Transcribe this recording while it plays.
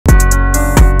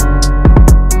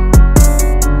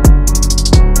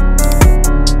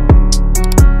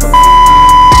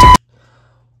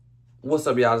What's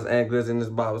up, y'all? It's Glizzy in this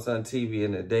Bible Son TV,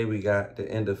 and today we got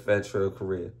the end of FATTREL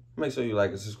career. Make sure you like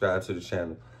and subscribe to the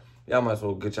channel. Y'all might as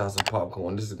well get y'all some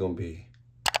popcorn. This is going to be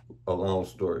a long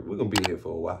story. We're going to be here for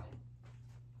a while.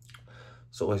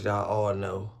 So as y'all all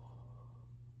know,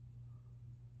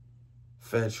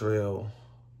 FATTREL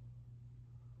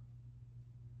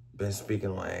been speaking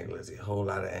on Glizzy. A whole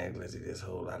lot of Glizzy this,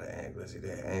 whole lot of Glizzy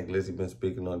that. Glizzy been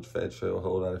speaking on FATTREL, a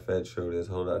whole lot of FATTREL this,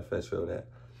 whole lot of FATTREL that.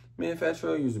 Me and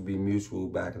FATTREL used to be mutual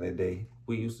back in the day.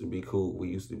 We used to be cool. We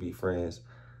used to be friends.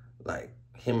 Like,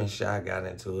 him and Shy got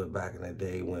into it back in the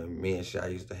day when me and Shy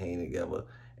used to hang together,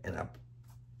 and I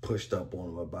pushed up on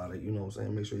him about it. You know what I'm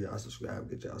saying? Make sure y'all subscribe,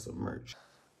 get y'all some merch.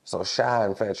 So Shy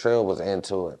and FATTREL was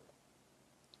into it.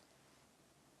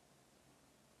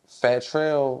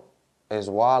 FATTREL is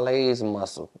Wale's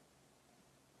muscle.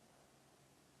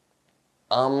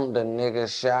 I'm the nigga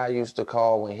Shy used to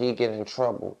call when he get in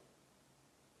trouble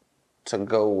to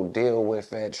go deal with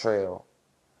FATTREL.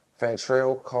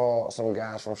 FATTREL called some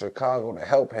guys from Chicago to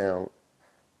help him.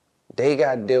 They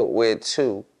got dealt with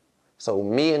too. So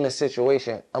me in the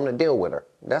situation, I'm the deal with her.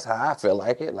 That's how I feel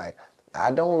like it. Like, I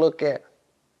don't look at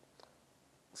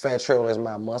FATTREL as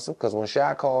my muscle, because when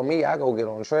Shy called me, I go get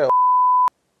on the trail.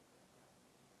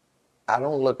 I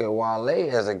don't look at Wale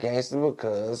as a gangster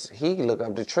because he look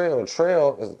up the trail.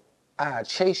 Trail is, I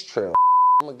chase trail.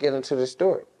 I'm gonna get into the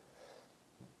story.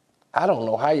 I don't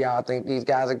know how y'all think these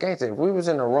guys are gangsters. If we was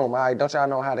in the room, don't y'all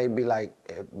know how they be like,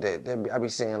 I be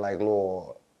seeing like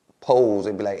little polls,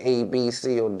 it'd be like A, B,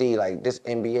 C, or D, like this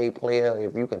NBA player,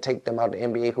 if you can take them out the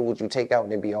NBA, who would you take out?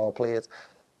 And it'd be all players.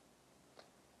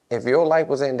 If your life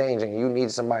was in danger and you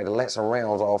needed somebody to let some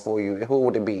rounds off for you, who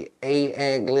would it be? A,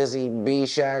 Glizzy, B,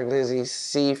 Shy Glizzy,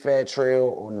 C,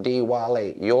 FATTREL, or D,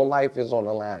 Wale? Your life is on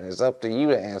the line. It's up to you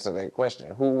to answer that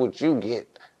question. Who would you get?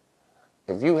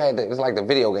 If you had to, it's like the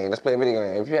video game. Let's play a video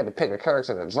game. If you had to pick a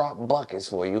character to drop buckets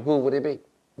for you, who would it be?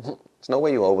 There's no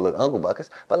way you overlook Uncle Buckets,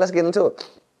 but let's get into it.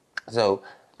 So,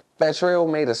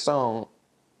 FATTREL made a song,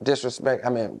 Respect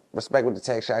with the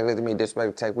Tech. Shy Glizzy made Disrespect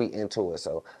with the Tech. We into it.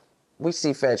 So, we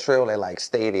see FATTREL at like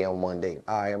stadium one day.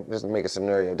 All right, I'm just make a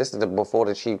scenario. This is before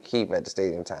the Chief Keef at the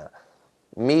stadium time.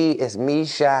 It's me,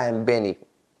 Shy, and Benny.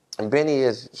 And Benny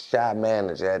is Shy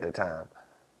manager at the time.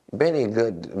 Benny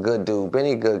good dude.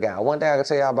 Benny good guy. One thing I can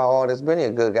tell y'all about all this, Benny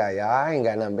a good guy, y'all. I ain't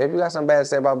got nothing. If you got something bad to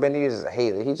say about Benny, he's just a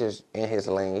hater. He just in his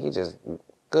lane. He just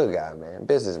good guy, man.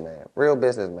 Businessman. Real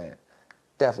businessman.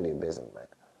 Definitely a businessman.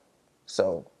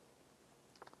 So,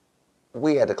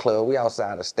 we at the club. We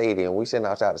outside the stadium. We sitting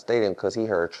outside the stadium because he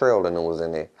heard Trill and was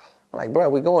in there. I'm like, bro,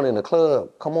 we going in the club.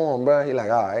 Come on, bro. He like,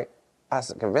 all right. I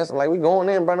convinced him, like, we going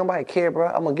in, bro. Nobody care, bro.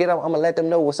 I'm going to get up. I'm going to let them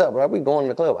know what's up, bro. We going in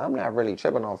the club. I'm not really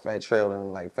tripping on FATTREL.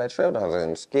 And, like, FATTREL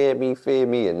doesn't scare me, fear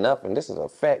me, or nothing. This is a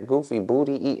fat, goofy,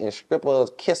 booty-eating, stripper,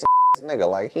 kissing nigga.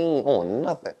 Like, he ain't on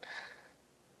nothing.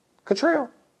 Catrell.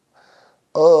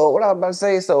 What I was about to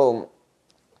say, so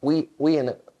we in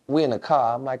the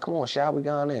car. I'm like, come on, Shy, we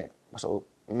going in. So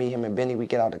me, him, and Benny, we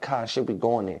get out the car and shit, we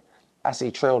going there. I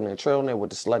see Trill in there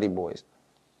with the Slutty Boys.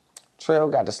 Trill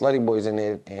got the Slutty Boys in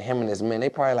there, and him and his men, they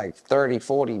probably like 30,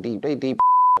 40 deep. They deep.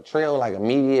 Trill like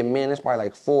immediate men, it's probably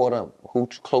like 4 of them who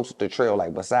close to Trill,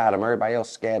 like beside him. Everybody else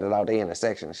scattered out there in the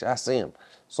section. I see him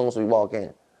as soon as we walk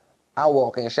in. I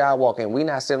walk in, Shy walk in. We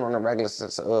not sitting on the regular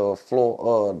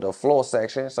floor, the floor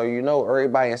section. So you know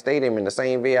everybody in stadium in the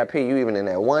same VIP. You even in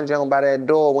that one jump by that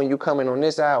door when you come in on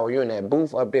this side, or you in that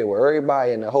booth up there with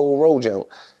everybody in the whole row jump.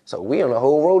 So we on the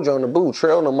whole row jump, the booth,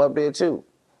 trailing them up there too.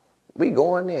 We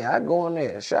going there, I go in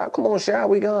there. Shy, come on, Shy,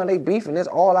 we going. They beefing. It's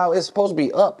all out. It's supposed to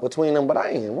be up between them, but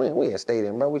I ain't. We in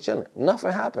stadium, bro. We chilling.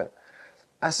 Nothing happened.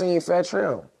 I seen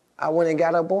FATTREL. I went and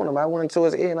got up on him. I went into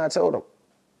his ear and I told him,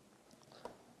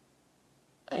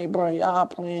 hey, bro, y'all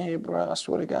playing here, bro. I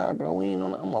swear to God, bro, we ain't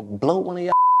on. I'm gonna blow one of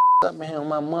y'all up in here on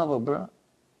my mother, bro.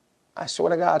 I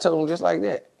swear to God, I told him just like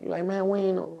that. You like, man, we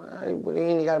ain't on. We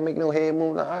ain't gotta make no head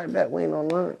moves. All right, bet we ain't on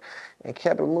nothing. And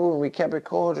kept it moving. We kept it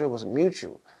cordial. It was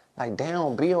mutual. Like, they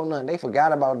don't be on nothing. They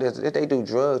forgot about this. If they do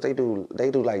drugs, they do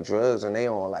like drugs, and they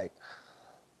on like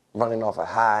running off a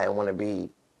high and want to be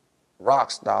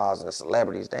rock stars and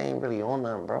celebrities. They ain't really on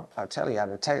nothing, bro. I tell you, I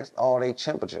done test all they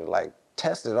temperature, like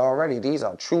tested already. These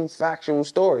are true factual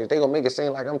stories. They gonna make it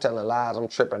seem like I'm telling lies, I'm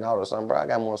tripping out or something, bro. I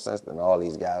got more sense than all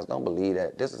these guys. Don't believe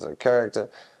that. This is a character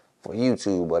for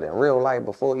YouTube, but in real life,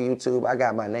 before YouTube, I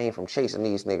got my name from chasing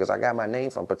these niggas. I got my name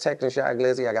from protecting Shy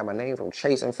Glizzy. I got my name from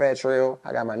chasing FATTREL.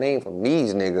 I got my name from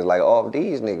these niggas, like all of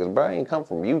these niggas, bro. I ain't come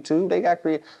from YouTube. They got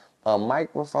created. A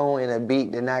microphone and a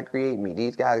beat did not create me.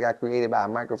 These guys got created by a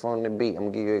microphone and a beat. I'm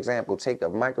gonna give you an example. Take a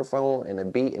microphone and a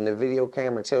beat and the video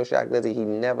camera. Tell Shaq Glizzy he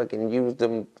never can use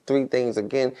them three things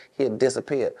again. He'll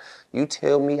disappear. You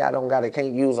tell me I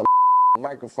can't use a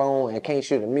microphone and can't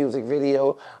shoot a music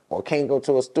video or can't go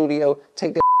to a studio.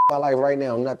 Take that my life right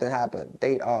now. Nothing happened.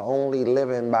 They are only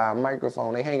living by a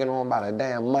microphone. They hanging on by the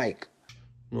damn mic.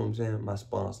 You know what I'm saying? My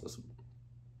sponsors.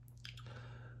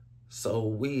 So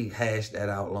we hashed that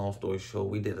out, long story short.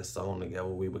 We did a song together.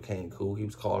 We became cool. He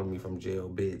was calling me from jail.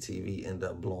 Big TV ended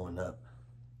up blowing up.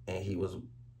 And he was, you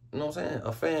know what I'm saying,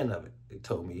 a fan of it. He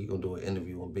told me he gonna do an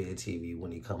interview on Big TV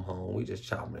when he come home. We just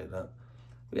chopping it up.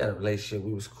 We had a relationship.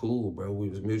 We was cool, bro. We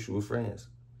was mutual friends.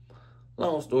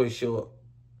 Long story short,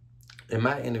 in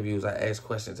my interviews, I ask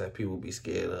questions that people be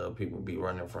scared of, people be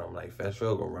running from. Like,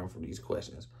 FATTREL gonna run from these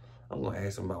questions. I'm gonna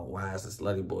ask him about why is the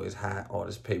Slutty Boys hot, all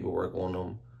this paperwork on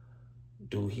them.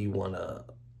 Do he want to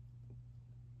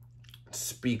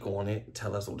speak on it?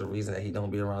 Tell us the reason that he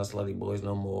don't be around Slutty Boys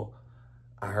no more.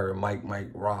 I heard Mike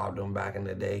robbed him back in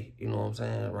the day. You know what I'm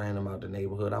saying? Ran him out the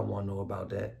neighborhood. I want to know about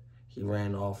that. He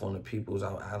ran off on the peoples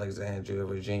out Alexandria,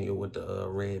 Virginia with the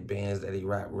red Benz that he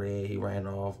wrapped red. He ran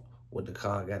off with the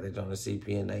car, got that on the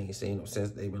CP, and they ain't seen him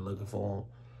since. They've been looking for him.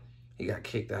 He got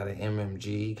kicked out of MMG.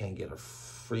 He can't get a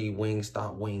free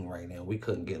Wingstop wing right now. We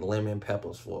couldn't get lemon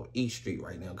peppers for East Street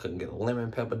right now. Couldn't get a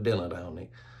lemon pepper dinner down there.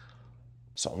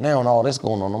 So now all this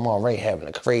going on, I'm already having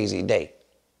a crazy day.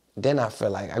 Then I feel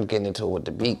like I'm getting into it with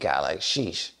the beat guy, like,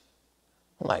 sheesh.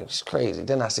 I'm like, it's crazy.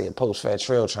 Then I see a post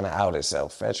FATTREL trying to out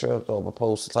itself. FATTREL throw up a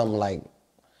post, something like,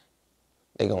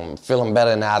 they gonna feel him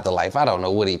better in the afterlife. I don't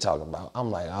know what he talking about. I'm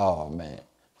like, oh man.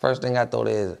 First thing I thought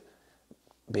is,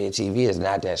 Big TV is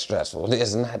not that stressful.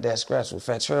 It's not that stressful.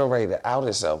 FATTREL ready to out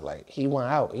himself. Like, he went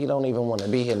out. He don't even want to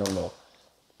be here no more.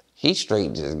 He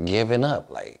straight just giving up.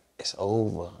 Like, it's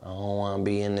over. I don't want to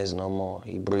be in this no more.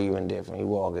 He breathing different. He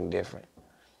walking different.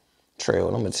 Trail,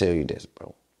 I'm going to tell you this,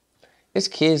 bro. It's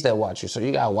kids that watch you, so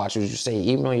you got to watch what you say.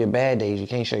 Even on your bad days, you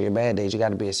can't show your bad days. You got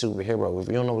to be a superhero. If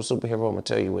you don't know what superhero, I'm going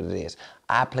to tell you what it is.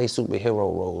 I play superhero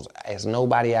roles. It's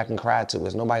nobody I can cry to.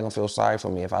 It's nobody going to feel sorry for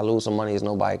me. If I lose some money, it's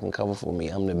nobody can cover for me.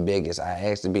 I'm the biggest. I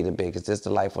asked to be the biggest. This is the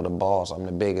life of the boss. I'm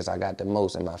the biggest. I got the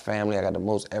most. In my family, I got the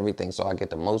most everything. So I get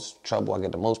the most trouble. I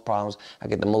get the most problems. I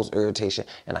get the most irritation.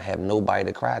 And I have nobody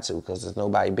to cry to because there's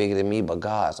nobody bigger than me but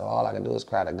God. So all I can do is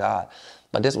cry to God.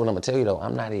 But this is what I'm going to tell you, though.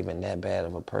 I'm not even that bad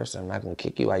of a person. I'm not going to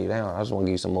kick you while you're down. I just want to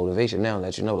give you some motivation now and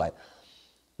let you know, like,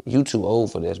 you too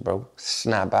old for this, bro.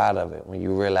 Snap out of it. When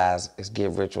you realize it's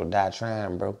get rich or die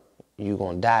trying, bro. You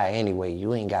going to die anyway.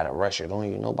 You ain't got to rush it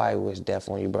on you. Nobody wish death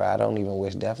on you, bro. I don't even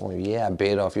wish death on you. Yeah, I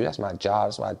bid off you. That's my job.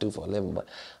 That's what I do for a living. But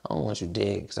I don't want you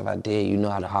dead. Because if I did, you know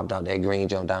how to hop out that green,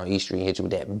 jump down East Street and hit you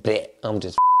with that bet. I'm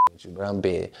just with you, bro. I'm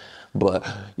bad. But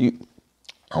you...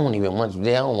 I don't even want you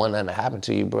there. I don't want nothing to happen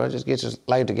to you, bro. Just get your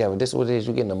life together. This is what it is.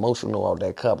 You getting emotional off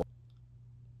that cup.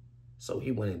 So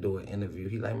he went and do an interview.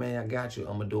 He like, man, I got you.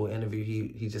 I'm going to do an interview.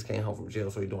 He just came home from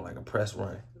jail, so he doing like a press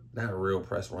run. Not a real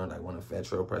press run, like one of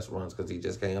FATTREL press runs, because he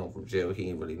just came home from jail. He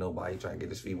ain't really nobody. He trying to get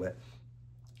his feet wet.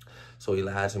 So he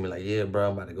lied to me like, yeah, bro,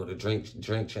 I'm about to go to Drink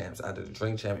Champs. After the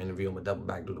Drink Champ interview, I'm going to double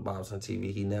back, do the Bobs on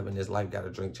TV. He never in his life got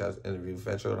a Drink Champs interview.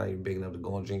 FATTREL not even big enough to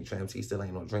go on Drink Champs. He still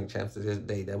ain't no Drink Champs to this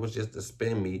day. That was just to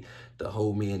spin me, to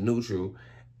hold me in neutral.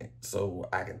 So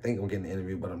I can think I'm getting the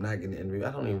interview, but I'm not getting the interview.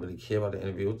 I don't even really care about the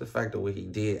interview. It's the fact of what he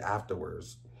did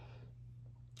afterwards.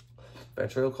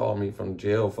 FATTREL called me from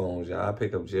jail phones, y'all. I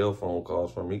pick up jail phone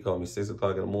calls from him. He called me 6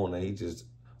 o'clock in the morning. He just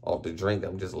off the drink.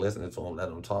 I'm just listening to him, let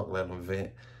him talk, let him vent.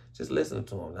 Just listening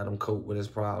to him, let him cope with his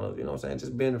problems. You know what I'm saying?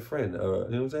 Just being a friend. You know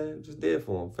what I'm saying? Just there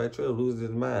for him. FATTREL loses his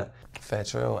mind.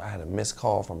 FATTREL, I had a missed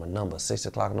call from a number, 6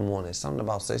 o'clock in the morning. Something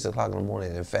about 6 o'clock in the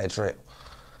morning and FATTREL.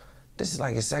 This is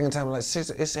like his second time, like 6,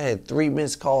 it said 3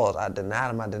 missed calls. I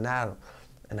denied him.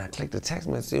 And I clicked the text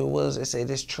message, it said,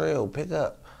 this Trail, pick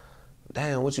up.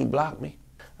 Damn, what you blocked me?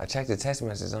 I checked the text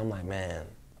message, I'm like, man,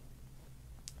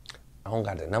 I don't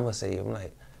got the number saved. I'm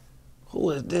like, who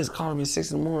is this calling me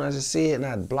 6 in the morning? I just see it and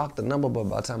I blocked the number, but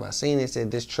by the time I seen it, it said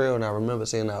this Trail, and I remember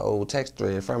seeing that old text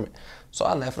thread from it. So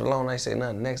I left it alone. I said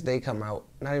nothing. Next day come out,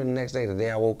 not even the next day, the day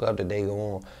I woke up, the day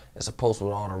go on, it's a post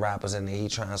with all the rappers in there. He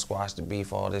trying to squash the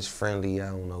beef, all this friendly, I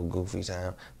don't know, goofy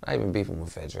time. Not even beefing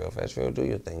with FATTREL. FATTREL, do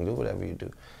your thing, do whatever you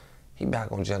do. He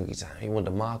back on junkie time. He went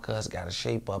to Marcus, got a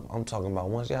shape up. I'm talking about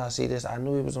once y'all see this, I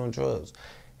knew he was on drugs.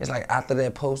 It's like after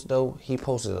that post though, he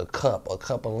posted a cup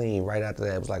of lean right after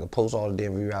that. It was like a post all the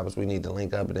damn rappers we need to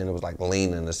link up, and then it was like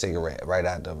lean and a cigarette right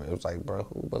after it. It was like, bro,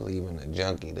 who believe in a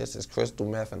junkie? This is crystal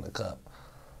meth in the cup.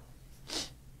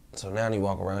 So now he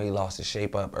walk around, he lost his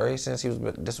shape up. Ever since he was,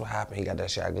 this what happened, he got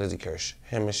that Shy Glizzy curse.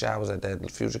 Him and Shy was at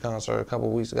that Future concert a couple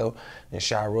weeks ago, and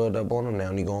Shy rubbed up on him,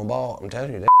 now he going bald. I'm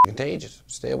telling you, that's contagious.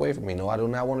 Stay away from me. No, I do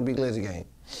not want to be Glizzy gang.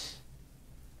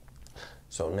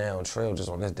 So now Trail just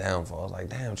on this downfall. It's like,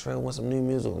 damn, Trail want some new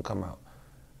music and come out.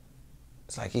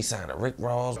 It's like he signed a Rick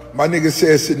Ross. My nigga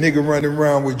says the nigga running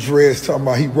around with dreads talking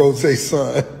about he Rose's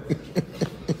son.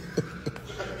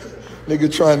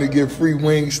 Nigga trying to get free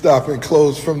Wingstop and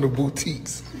clothes from the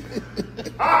boutiques.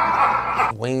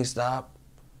 Wingstop,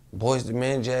 Boyz II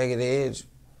Men, Jagged Edge,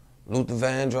 Luther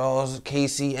Vandross,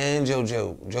 KC, and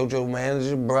JoJo. JoJo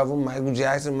manager, brother, Michael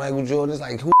Jackson, Michael Jordan. It's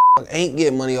like, who ain't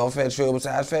getting money off FATTREL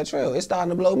besides FATTREL? It's starting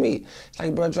to blow me. It's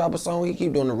like, bro, drop a song, he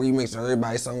keep doing the remix of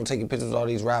everybody's song, taking pictures of all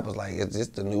these rappers. Like, is this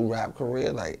the new rap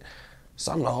career? Like,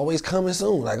 something always coming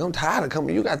soon. Like, I'm tired of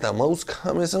coming. You got the most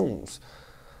coming soons.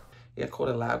 He got caught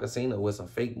at live casino with some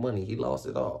fake money. He lost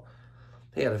it all.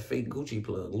 He had a fake Gucci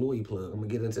plug, Louis plug. I'm gonna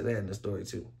get into that in the story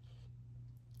too.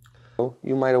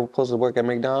 You might have supposed to work at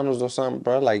McDonald's or something,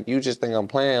 bro. Like, you just think I'm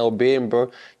playing or bidding,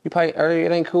 bro. You probably,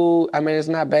 it ain't cool. I mean, it's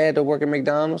not bad to work at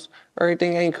McDonald's.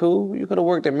 Everything ain't cool. You could have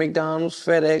worked at McDonald's,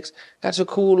 FedEx. Got your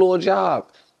cool little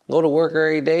job. Go to work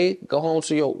every day. Go home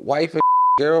to your wife and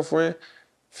girlfriend.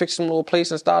 Fix some little place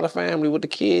and start a family with the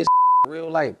kids. Real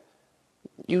life.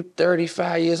 You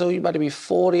 35 years old. You about to be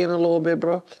 40 in a little bit,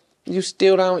 bro. You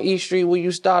still down East Street where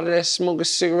you started at smoking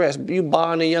cigarettes. You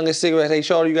buying the youngest cigarettes. Hey,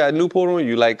 shorty, you got a Newport on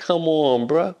you. Like, come on,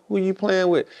 bro. Who you playing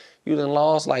with? You done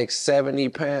lost like 70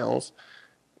 pounds.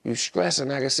 You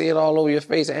stressing. I can see it all over your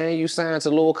face. And you signed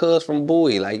to Lil Cuz from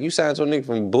Bowie. Like, you signed to a nigga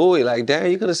from Bowie. Like,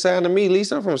 damn, you could have signed to me. At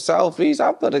least I'm from Southeast.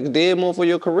 I could have did more for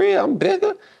your career. I'm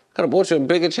bigger. Could have bought you a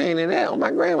bigger chain than that. On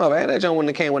my grandmother. And that joint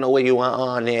wouldn't have came with no way you want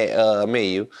on that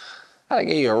menu. I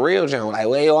gave you a real joint, like,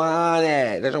 where you on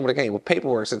that? That joint would have came with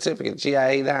paperwork, certificate,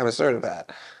 GIA diamond certified.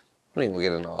 We ain't gonna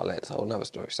get into all that. It's a whole nother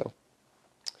story. So,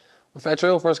 when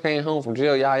FATTREL first came home from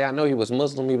jail, y'all know he was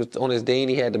Muslim. He was on his day and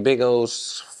he had the big old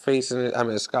face in it,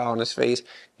 a scar on his face.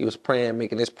 He was praying,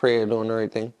 making his prayer, doing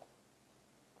everything.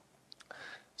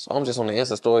 So I'm just on the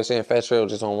Insta story saying FATTREL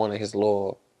just on one of his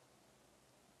little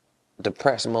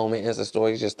depressed moment Insta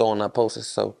stories, just throwing up posters.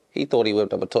 So he thought he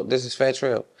whipped up a talk. This is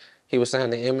FATTREL. He was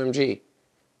signed to MMG.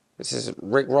 This is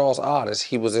Rick Ross artist.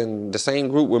 He was in the same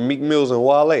group with Meek Mills and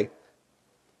Wale.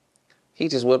 He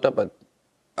just whipped up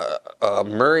a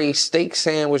Murray steak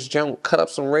sandwich junk, cut up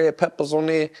some red peppers on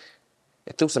there,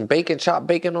 and threw some bacon, chopped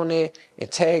bacon on there, and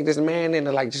tagged this man in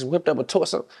and like just whipped up a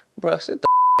torso. Bro, sit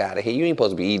the out of here. You ain't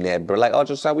supposed to be eating that, bro. Like,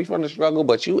 Ultrasound, we from the struggle,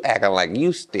 but you acting like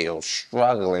you still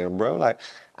struggling, bro. Like,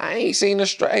 I ain't seen the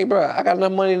struggle. Hey, bro, I got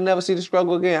enough money to never see the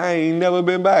struggle again. I ain't never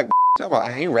been back.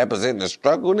 I ain't representing the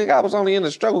struggle, nigga. I was only in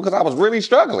the struggle because I was really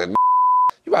struggling.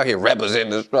 You out here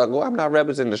representing the struggle. I'm not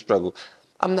representing the struggle.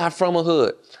 I'm not from a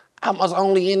hood. I was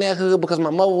only in that hood because my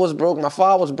mother was broke, my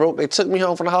father was broke. They took me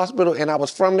home from the hospital, and I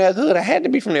was from that hood. I had to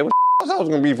be from there. What the else I was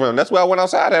gonna be from? That's where I went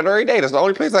outside at every day. That's the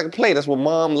only place I could play. That's where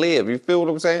mom lived. You feel what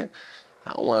I'm saying?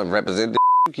 I don't want to represent this.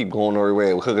 You keep going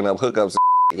everywhere, hooking up hookups.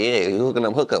 Yeah, you're hooking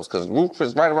up hookups because Roof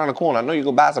is right around the corner. I know you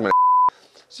go buy some of that.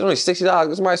 It's only $60.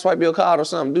 Get somebody swipe your card or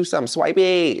something. Do something. Swipe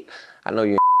it. I know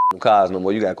you ain't cars no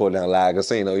more. You got caught down live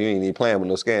casino. You ain't even playing with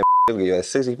no scam. They'll give you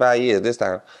 65 years this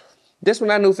time. This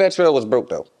one I knew FATTREL was broke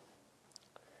though.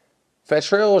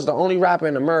 FATTREL is the only rapper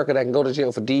in America that can go to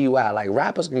jail for DUI. Like,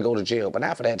 rappers can go to jail, but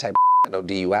not for that type of no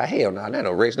DUI. Hell no, not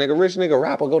no rich nigga. Rich nigga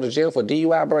rapper go to jail for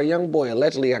DUI, bro. Young boy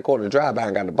allegedly got caught in a drive-by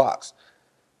and got in the box.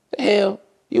 The hell?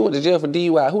 You went to jail for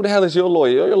DUI. Who the hell is your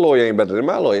lawyer? Your lawyer ain't better than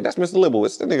my lawyer. That's Mr.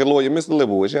 Libowitz. That nigga lawyer, Mr.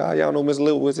 Libowitz. Y'all know Mr.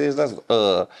 Libowitz is? That's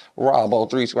Rob on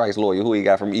 3 Strikes lawyer who he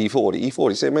got from E40.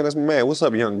 E40 said, man, that's my man. What's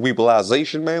up, young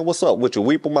weepalization, man? What's up with you?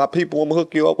 Weep on my people. I'm gonna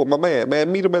hook you up with my man.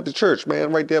 Man, meet him at the church,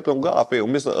 man, right there up on Garfield.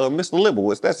 Mr.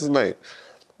 Libowitz, that's his name.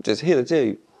 Just here to tell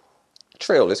you.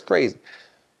 Trail is crazy.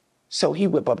 So he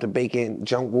whip up the bacon,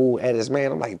 junk wool at his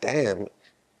man. I'm like, damn.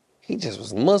 He just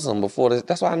was Muslim before this.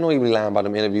 That's why I know he be lying about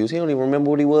them interviews. He don't even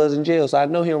remember what he was in jail. So I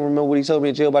know he don't remember what he told me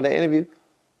in jail about that interview.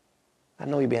 I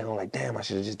know he be on like, damn, I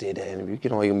should have just did that interview. You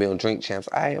know, he can be on Drink Champs.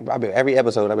 I be every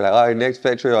episode, I be like, all right, next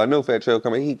FATTREL. I know FATTREL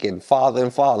coming. He getting farther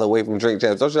and farther away from Drink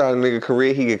Champs. Don't you know, nigga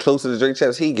career, he get closer to Drink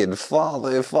Champs. He getting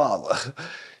farther and farther.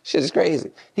 Shit is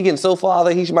crazy. He getting so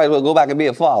farther, he might as well go back and be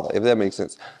a father, if that makes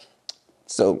sense.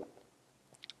 So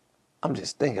I'm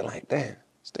just thinking like, damn.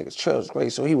 This nigga's Trail's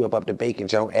great, so he whip up the bacon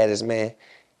junk at his man.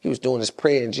 He was doing his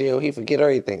prayer in jail. He forget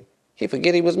everything. He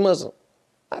forget he was Muslim.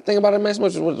 I think about it, man, so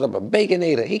much was a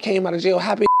baconator. He came out of jail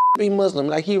happy. be Muslim.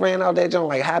 Like, he ran out that joint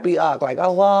like Happy Ark, like,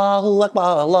 Allahu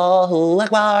Akbar, Allahu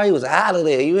Akbar. He was out of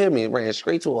there, you hear me? Ran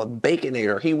straight to a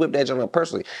Baconator. He whipped that joint up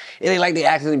personally. It ain't like they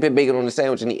accidentally put bacon on the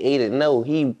sandwich and he ate it. No,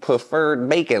 he preferred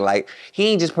bacon. Like, he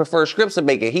ain't just prefer strips of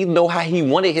bacon. He know how he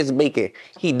wanted his bacon.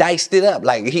 He diced it up.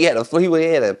 Like, he had a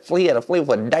flavor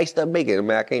for diced up bacon.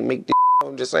 Man, I can't make this.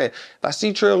 I'm just saying, if I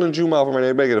see Trill and Juma from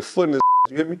there, making a foot in this,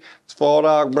 you hear me? It's for all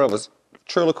dog brothers.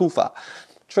 Trill or Kufa.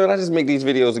 Trill, I just make these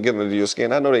videos to get under your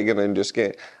skin. I know they get under your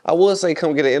skin. I would say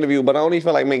come get an interview, but I don't even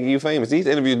feel like making you famous. These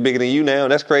interviews bigger than you now.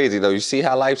 That's crazy, though. You see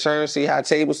how life turns? See how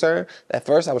tables turn? At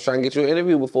first, I was trying to get you an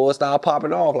interview before it started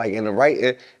popping off, like in the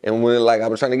right, and when like I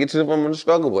was trying to get you from the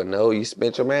struggle, but no, you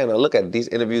spent your man. Now look at it. These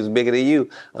interviews bigger than you.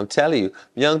 I'm telling you.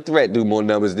 Young Threat do more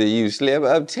numbers than you, Slim.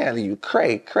 I'm telling you.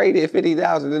 Cray did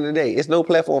 50,000 in a day. It's no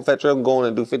platform FATTREL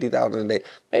going to do 50,000 a day.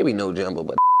 Maybe no jumbo,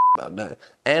 but about nothing.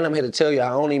 And I'm here to tell you, I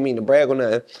don't even mean to brag on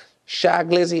nothing. Shot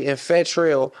Glizzy and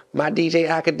FATTREL, my DJ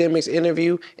Academics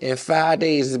interview in 5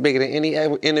 days is bigger than any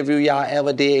interview y'all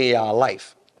ever did in y'all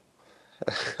life.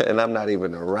 And I'm not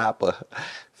even a rapper.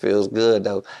 Feels good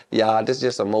though. Y'all, this is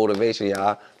just a motivation,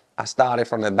 y'all. I started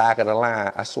from the back of the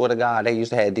line. I swear to God, they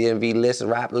used to have DMV lists,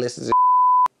 rap lists,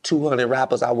 200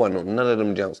 rappers. I wasn't on none of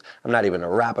them jumps. I'm not even a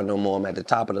rapper no more. I'm at the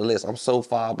top of the list. I'm so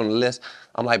far up on the list.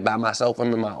 I'm like by myself.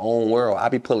 I'm in my own world. I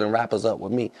be pulling rappers up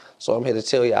with me. So I'm here to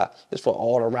tell y'all, it's for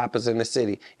all the rappers in the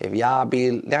city. If y'all they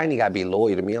ain't gotta be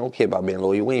loyal to me. I don't care about being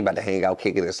loyal. We ain't about to hang out,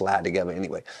 kick it, and slide together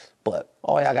anyway. But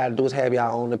all y'all gotta do is have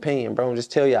y'all own opinion, bro. And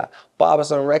just tell y'all,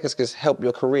 Barberson Records can help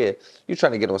your career. You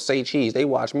trying to get on Say Cheese, they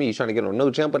watch me. You trying to get on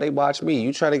No Jumper, they watch me.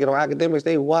 You trying to get on Academics,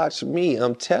 they watch me.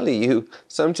 I'm telling you,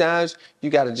 sometimes you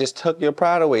gotta just tuck your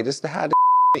pride away. This is how the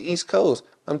East Coast.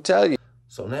 I'm telling you.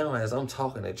 So now as I'm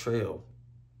talking to Trill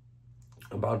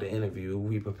about the interview,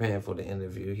 we preparing for the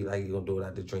interview. He gonna do it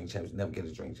at the Drink Champs, never get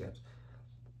a Drink Champs.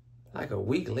 Like a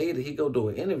week later, he go do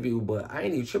an interview, but I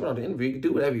ain't even tripping on the interview. You can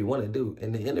do whatever you want to do.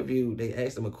 In the interview, they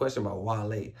asked him a question about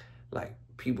Wale. Like,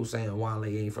 people saying Wale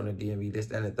ain't from the DMV, this,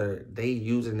 that, and the third. They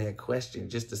using that question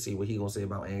just to see what he gonna say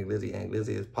about Glizzy.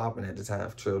 Glizzy is popping at the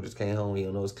time. Trill just came home. He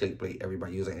don't know his clickbait.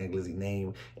 Everybody using Glizzy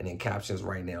name and in captions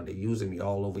right now. They're using me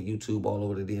all over YouTube, all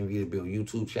over the DMV to build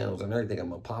YouTube channels and everything.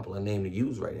 I'm a popular name to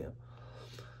use right now.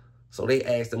 So they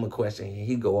asked him a question, and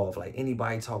he go off like,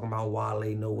 anybody talking about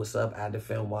Wale know what's up? I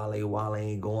defend Wale. Wale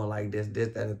ain't going like this,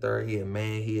 that, and the third. He a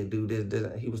man. He'll do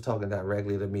this. He was talking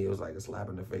directly to me. It was like a slap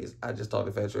in the face. I just talked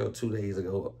to FATTREL 2 days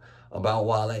ago about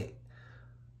Wale.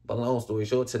 But long story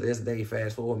short, to this day,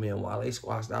 fast forward, me and Wale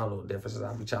squashed out a little differences.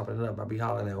 I be chopping it up. I be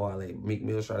hollering at Wale. Meek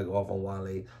Mill's trying to go off on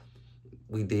Wale.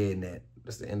 We did that.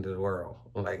 That's the end of the world.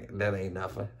 Like, that ain't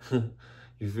nothing.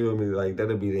 You feel me? Like,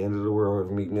 that'll be the end of the world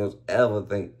if Meek Mill's ever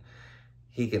think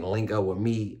he can link up with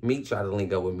me. Meek tried to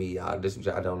link up with me, y'all. This which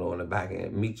I don't know in the back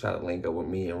end. Meek tried to link up with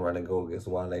me and run and go against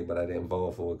Wale, but I didn't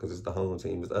fall for it because it's the home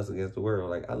team. It's us against the world.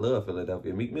 Like, I love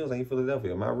Philadelphia. Meek Mills ain't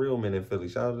Philadelphia. My real men in Philly.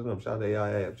 Shout out to them. Shout out to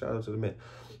AIF. Shout out to the men.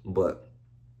 But,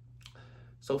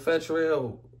 so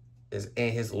FATTREL is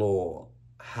in his little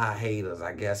high haters.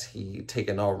 I guess he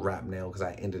taking off rap now because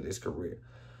I ended his career.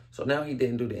 So now he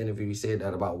didn't do the interview. He said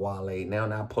that about Wale. Now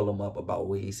I pull him up about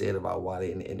what he said about Wale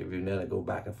in the interview. Now they go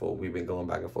back and forth. We've been going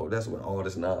back and forth. That's when all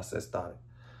this nonsense started.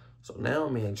 So now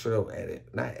me and Trill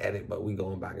not edit, but we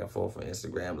going back and forth on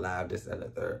Instagram Live, this and the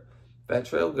third.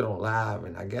 FATTREL get on live,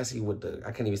 and I guess he with the,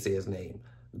 I can't even say his name,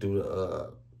 due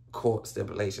to court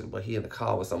stipulation, but he in the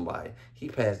car with somebody. He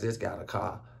passed this guy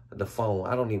the phone.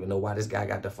 I don't even know why this guy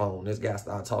got the phone. This guy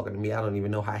started talking to me. I don't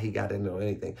even know how he got in there or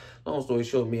anything. Long story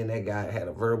short, me and that guy had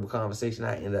a verbal conversation.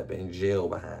 I ended up in jail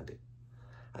behind it.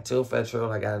 I told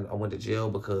FATTREL I went to jail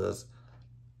because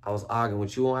I was arguing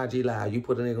with you on IG Live. You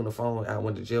put a nigga on the phone. I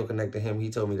went to jail, connected him. He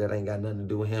told me that ain't got nothing to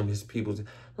do with him, his people's.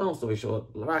 Long story short,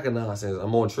 rockin' nonsense.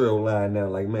 I'm on Trill line now,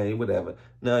 like, man, whatever.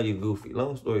 Now you goofy.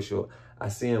 Long story short, I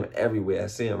see him everywhere. I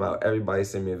see him out. Everybody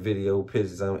send me a video,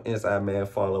 pictures. I'm inside man,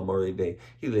 follow him every day.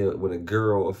 He lived with a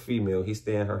girl, a female. He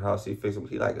stay in her house. He fixed him.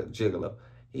 He like a gigolo.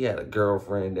 He had a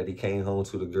girlfriend that he came home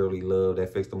to, the girl he loved,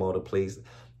 that fixed him all the place,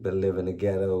 that live in the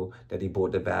ghetto, that he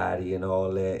bought the body and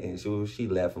all that. And she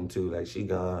left him too. Like, she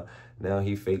gone. Now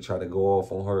he fake try to go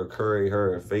off on her, curry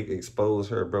her, and fake expose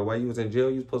her. Bro, while you was in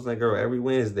jail, you was posting that girl every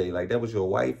Wednesday. Like, that was your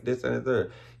wife, this and the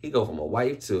third. He go from a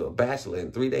wife to a bachelor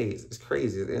in 3 days. It's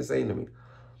crazy. It's insane to me.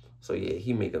 So, yeah,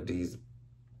 he make up these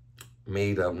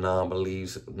made-up,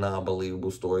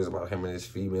 non-believable stories about him and his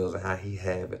females and how he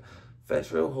have it.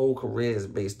 FATTREL's whole career is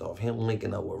based off him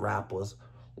linking up with rappers,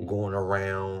 going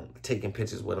around, taking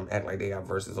pictures with them, act like they got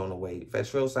verses on the way.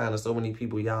 FATTREL signed to so many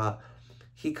people, y'all.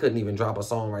 he couldn't even drop a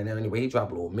song right now anyway. He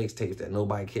dropped little mixtapes that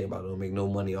nobody care about. Don't make no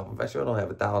money off of. FATTREL don't have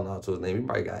 $1,000 to his name. He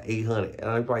probably got 800,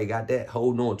 and he probably got that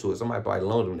holding on to it. Somebody probably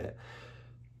loaned him that.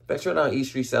 FATTREL down East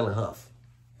Street selling Huff.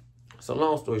 So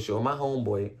long story short, my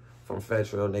homeboy from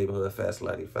FATTREL neighborhood, Fat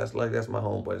Slutty. Fat Slutty, that's my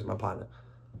homeboy. That's my partner.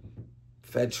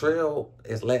 FATTREL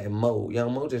is letting Mo.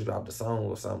 Young Mo just dropped a song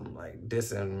or something like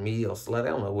dissing me or Slutty. I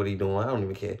don't know what he doing. I don't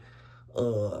even care.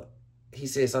 He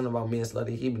said something about me and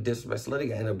Slutty. He would disrespect Slutty.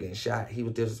 Got ended up getting shot. He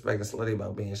was disrespecting Slutty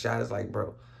about being shot. It's like,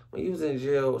 bro, when you was in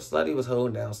jail, Slutty was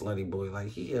holding down Slutty Boy. Like,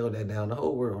 he held that down. The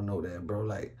whole world know that, bro.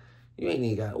 Like, you ain't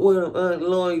even got, what I'm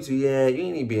loyal to, yeah. You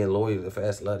ain't even being loyal to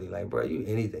Fat Slutty. Like, bro, you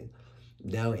anything.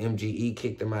 Down MGE,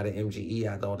 kicked him out of MGE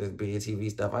after all this big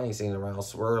TV stuff. I ain't seen him around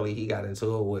Swirly. He got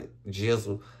into it with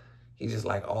Jizzle. He just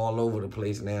like all over the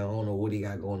place now. I don't know what he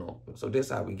got going on. So this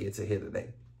how we get to here today.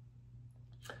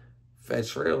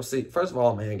 FATTREL, see, first of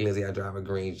all, man, Glizzy, I drive a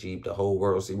green Jeep. The whole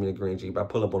world see me in a green Jeep. I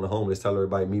pull up on the homeless, tell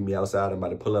everybody, meet me outside. I'm about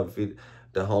to pull up, feed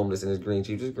the homeless in this green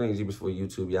Jeep. This green Jeep is for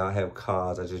YouTube. Y'all have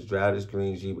cars. I just drive this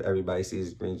green Jeep. Everybody sees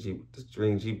this green Jeep. This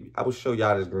green Jeep, I will show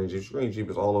y'all this green Jeep. This green Jeep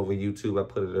is all over YouTube. I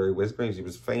put it everywhere. This green Jeep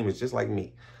is famous just like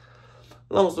me.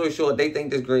 Long story short, they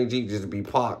think this green Jeep just be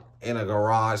parked in a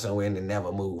garage somewhere and it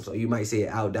never moves. So you might see it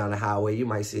out down the highway. You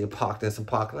might see it parked in some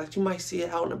parking lots. You might see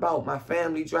it out and about. My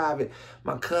family drive it.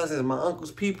 My cousins, my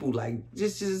uncles, people. Like,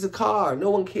 just a car. No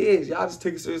one cares. Y'all just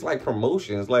take it serious like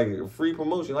promotions, like free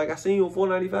promotion. Like, I seen you on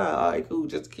 $4.95. All right, cool.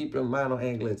 Just keep in mind on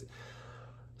Glizzy.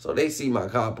 So they see my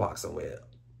car parked somewhere.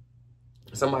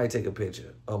 Somebody take a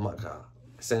picture of my car.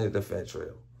 Send it to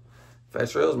FATTREL.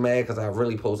 FATTREL's mad because I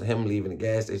really posted him leaving the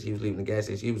gas station. He was leaving the gas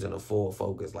station. He was in a Ford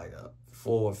Focus, like a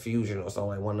Ford Fusion or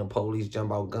something, like one of them police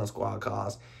jump out gun squad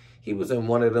cars. He was in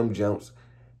one of them jumps,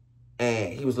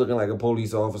 and he was looking like a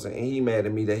police officer, and he mad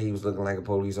at me that he was looking like a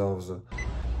police officer.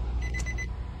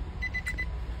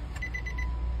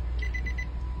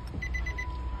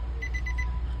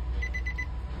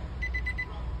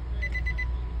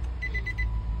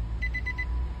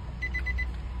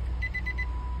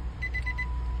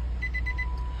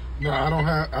 No, I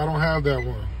don't have that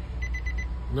one.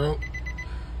 Nope.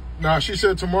 Nah, she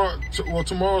said tomorrow. Well,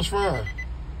 tomorrow's fine.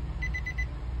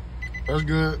 That's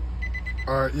good.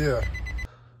 All right, yeah.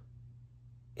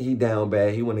 He down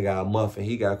bad. He went and got a muffin.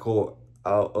 He got caught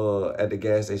out at the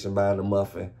gas station buying a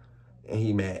muffin, and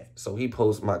he mad. So he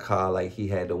posts my car like he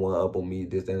had the one up on me,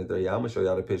 this, that, and the third. Yeah, I'm gonna show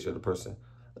y'all the picture of the person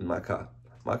in my car.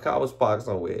 My car was parked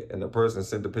somewhere, and the person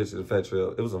sent the picture to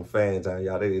FATTREL. It was some fans out,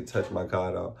 y'all. They didn't touch my car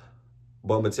at all.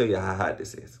 But I'm gonna tell you how hot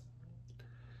this is.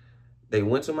 They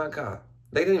went to my car.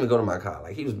 They didn't even go to my car.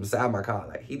 Like, he was beside my car.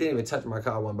 Like, he didn't even touch my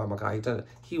car, wasn't by my car.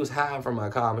 He was hiding from my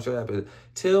car. I'm gonna show you that picture.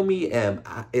 Tell me,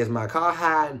 is my car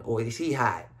hiding or is he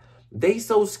hiding? They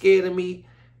so scared of me,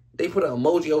 they put an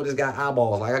emoji on this guy's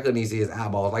eyeballs. Like, I couldn't even see his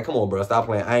eyeballs. Like, come on, bro, stop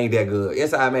playing. I ain't that good.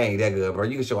 Inside man ain't that good, bro.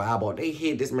 You can show an eyeball. They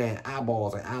hit this man's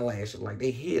eyeballs and eyelashes. Like, they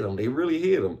hit him. They really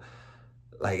hit him.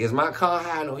 Like, is my car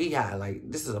hiding or he hiding?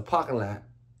 Like, this is a parking lot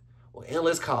with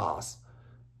endless cars.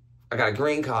 I got a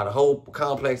green car, the whole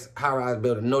complex, high-rise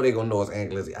building. No, they gonna know it's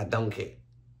Glizzy. I don't care.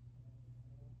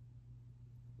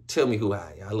 Tell me who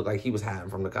hiding. I look like he was hiding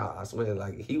from the car. I swear,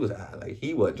 like he was hiding. Like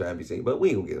he wasn't trying to be seen. But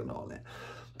we ain't gonna get into all that.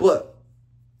 But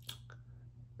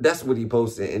that's what he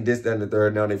posted. And this, that, and the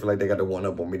third. Now they feel like they got the one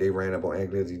up on me. They ran up on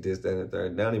Glizzy, this, that, and the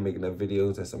third. Now they making up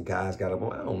videos and some guys got up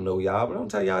on. I don't know y'all, but I'm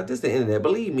telling y'all, this the internet.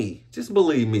 Believe me. Just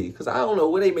believe me. Because I don't know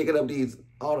where they making up these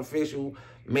artificial,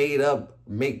 made up,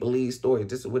 make-believe stories.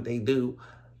 This is what they do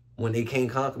when they can't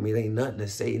conquer me. They ain't nothing to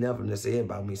say, nothing to say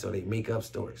about me, so they make up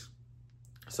stories.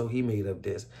 So he made up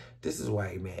this. This is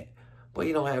why he mad. But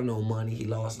he don't have no money. He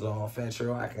lost it all.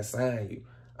 FATTREL, I can sign you.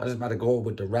 I'm just about to go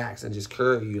with the racks and just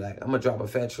curve you. Like, I'm going to drop a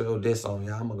FATTREL diss on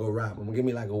y'all. I'm going to go rap. I'm going to give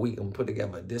me like a week. I'm going to put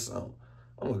together a diss song.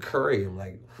 I'm going to curry him.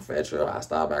 Like, FATTREL, I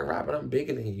start back rapping. I'm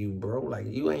bigger than you, bro. Like,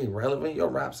 you ain't relevant. Your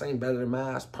raps ain't better than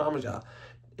mine. I promise y'all.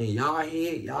 And y'all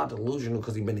here, y'all delusional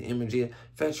because he been the image here.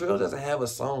 FATTREL doesn't have a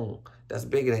song that's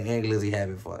bigger than Glizzy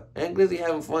having fun. Glizzy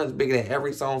having fun is bigger than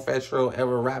every song FATTREL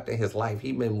ever rapped in his life.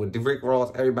 He been with Rick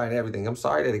Ross, everybody, and everything. I'm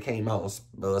sorry that it came out on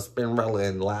Spinrella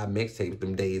and live mixtapes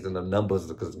them days and the numbers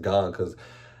because gone because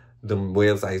the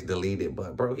websites deleted.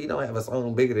 But bro, he don't have a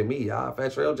song bigger than me, y'all.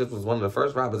 FATTREL just was one of the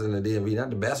first rappers in the DMV,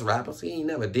 not the best rappers. He ain't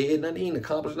never did nothing. He ain't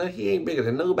accomplished nothing. He ain't bigger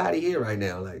than nobody here right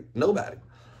now. Like nobody.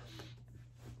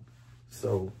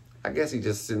 So I guess he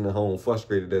just sitting at home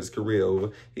frustrated that his career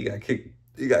over. He got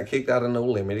kicked out of No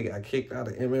Limit. He got kicked out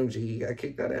of MMG. He got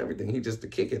kicked out of everything. He just to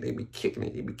kick it. They be kicking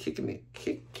it. He be kicking it.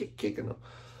 Kicking him.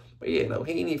 But yeah, no,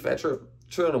 he ain't need FATTREL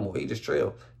no more. He just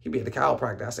trail. He be at the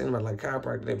chiropractor. I seen him at like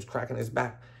chiropractor. They was cracking his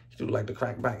back. He do like the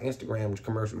crack back Instagram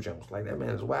commercial jumps. Like that man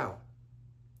is wild.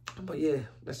 But yeah,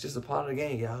 that's just a part of the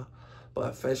game, y'all.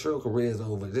 But FATTREL career is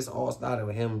over. This all started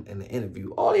with him in the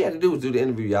interview. All he had to do was do the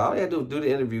interview, y'all. All he had to do was do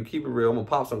the interview, keep it real. I'm gonna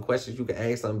pop some questions. You can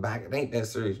ask something back. It ain't that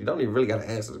serious. You don't even really gotta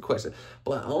answer the question.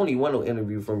 But I don't even want no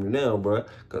interview from you now, bro.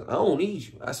 Cause I don't need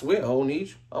you. I swear I don't need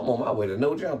you. I'm on my way to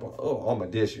no jumper. Oh, I'm gonna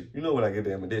dish you. You know when I get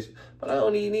there, I'm gonna dish you. But I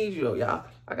don't even need you though, y'all.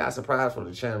 I got a surprise for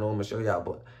the channel. I'm gonna show y'all.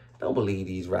 But don't believe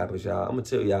these rappers, y'all. I'm gonna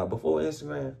tell y'all before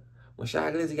Instagram. When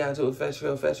Glizzy got into it,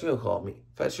 FATTREL called me.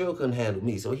 FATTREL couldn't handle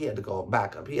me, so he had to call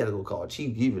backup. He had to go call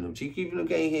Chief Keeping Them. Chief Keeping Them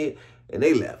came here, and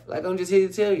they left. Like, I'm just here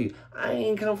to tell you. I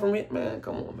ain't come from it, man.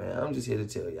 Come on, man. I'm just here to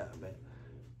tell y'all, man.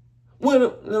 When the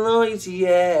loyalty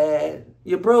at,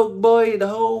 you broke, boy, the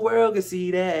whole world can see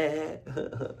that.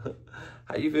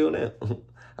 How you feel now?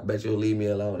 I bet you'll leave me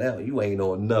alone now. You ain't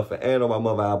know nothing. And on my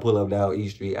mother, I'll pull up down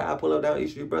East Street. I'll pull up down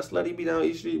East Street, bro. Slutty be down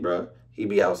East Street, bro. He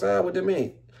be outside with the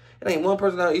men. It ain't one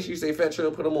person down East Street say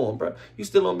FATTREL put them on, bro. You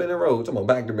still on Benning Road. Talking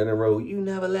about back to Benning Road. You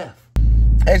never left.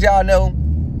 As y'all know,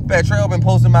 FATTREL been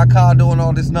posting my car doing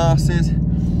all this nonsense.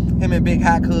 Him and Big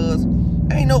Hot Cuz.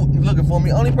 Ain't no looking for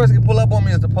me. Only person can pull up on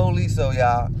me is the police, so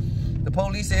y'all. The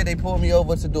police said they pulled me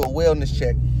over to do a wellness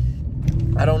check.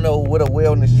 I don't know what a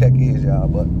wellness check is, y'all,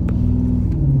 but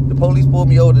the police pulled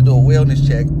me over to do a wellness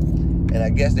check. And I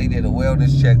guess they did a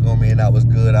wellness check on me and I was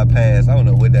good. I passed. I don't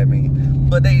know what that means.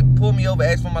 But they pulled me over,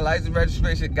 asked for my license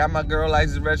registration, got my girl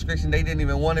license registration. They didn't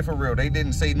even want it for real. They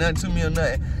didn't say nothing to me or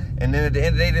nothing. And then at the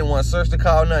end, they didn't want to search the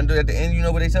car or nothing. At the end, you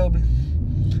know what they told me?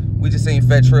 We just seen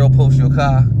FATTREL post your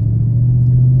car.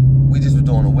 We just was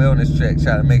doing a wellness check,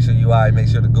 trying to make sure you all right, make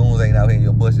sure the goons ain't out here in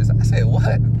your bushes. I said,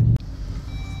 what?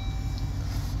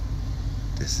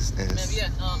 This is insane. Have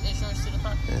you got insurance to the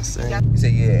car? Insane. He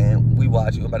said, yeah, and we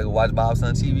watch you. I'm about to go watch Bob's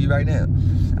Son TV right now.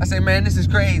 I said, man, this is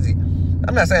crazy.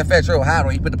 I'm not saying FATTREL hide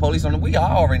or he put the police on them. We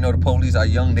all already know the police are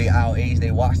young, they our age, they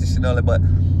watch this shit and all that. But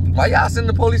why y'all sending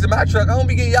the police in my truck? I don't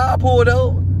be getting y'all pulled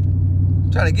over.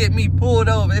 Trying to get me pulled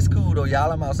over. It's cool though,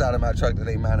 y'all. I'm outside of my truck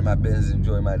today, minding my business,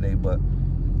 enjoying my day. But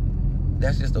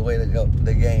that's just the way the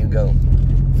game go.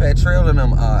 FATTREL and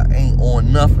them ain't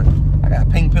on nothing. I got a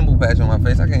pink pimple patch on my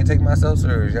face. I can't take myself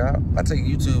serious, y'all. I take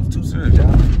YouTube too serious,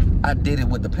 y'all. I did it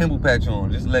with the pimple patch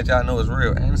on, just to let y'all know it's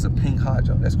real. And it's a pink heart,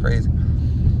 y'all. That's crazy.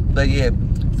 But yeah,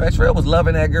 FATTREL was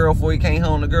loving that girl before he came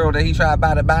home. The girl that he tried to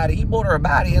buy the body, he bought her a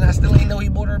body, and I still ain't know he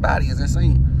bought her a body. It's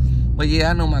insane. But yeah,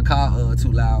 I know my car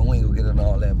too loud. We ain't gonna get into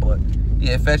all that. But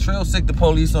yeah, FATTREL sick the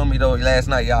police on me though. Last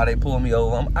night, y'all, they pulled me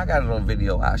over. I got it on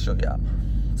video. I'll show y'all.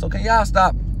 So can y'all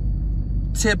stop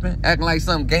tipping, acting like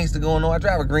something gangster going on? I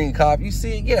drive a green car. If you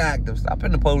see it, get active. Stop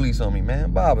putting the police on me,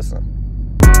 man. Bob or something.